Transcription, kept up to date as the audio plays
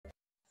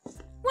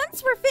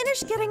Once we're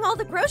finished getting all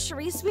the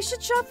groceries, we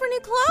should shop for new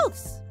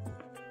clothes.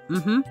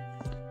 Mm-hmm.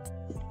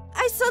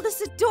 I saw this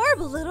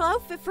adorable little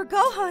outfit for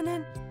Gohan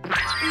and...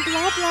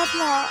 blah, blah,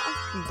 blah.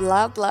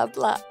 Blah, blah,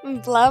 blah.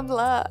 Blah,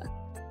 blah.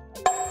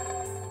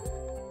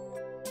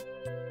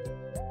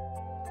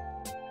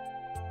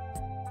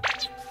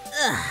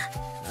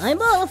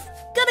 I'm off.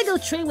 Gotta go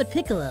train with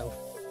Piccolo.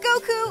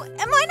 Goku,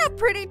 am I not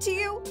pretty to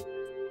you?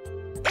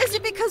 Is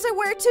it because I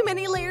wear too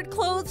many layered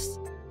clothes?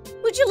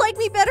 Would you like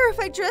me better if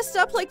I dressed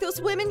up like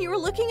those women you were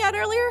looking at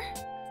earlier?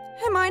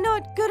 Am I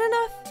not good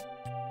enough?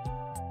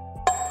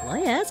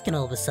 Why asking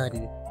all of a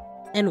sudden?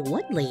 And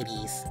what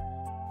ladies?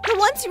 The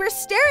ones you were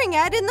staring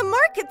at in the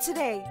market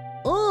today.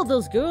 Oh,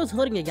 those girls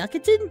holding a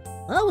yakutin?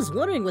 I was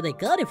wondering where they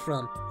got it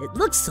from. It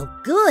looks so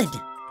good.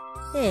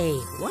 Hey,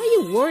 why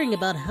are you worrying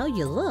about how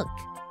you look?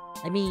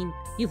 I mean,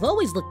 you've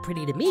always looked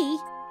pretty to me.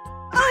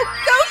 Oh,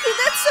 Goku,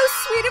 that's so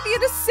sweet of you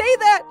to say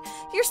that.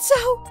 You're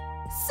so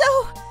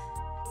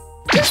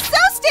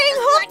staying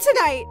home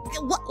tonight.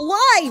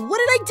 Why? What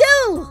did I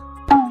do?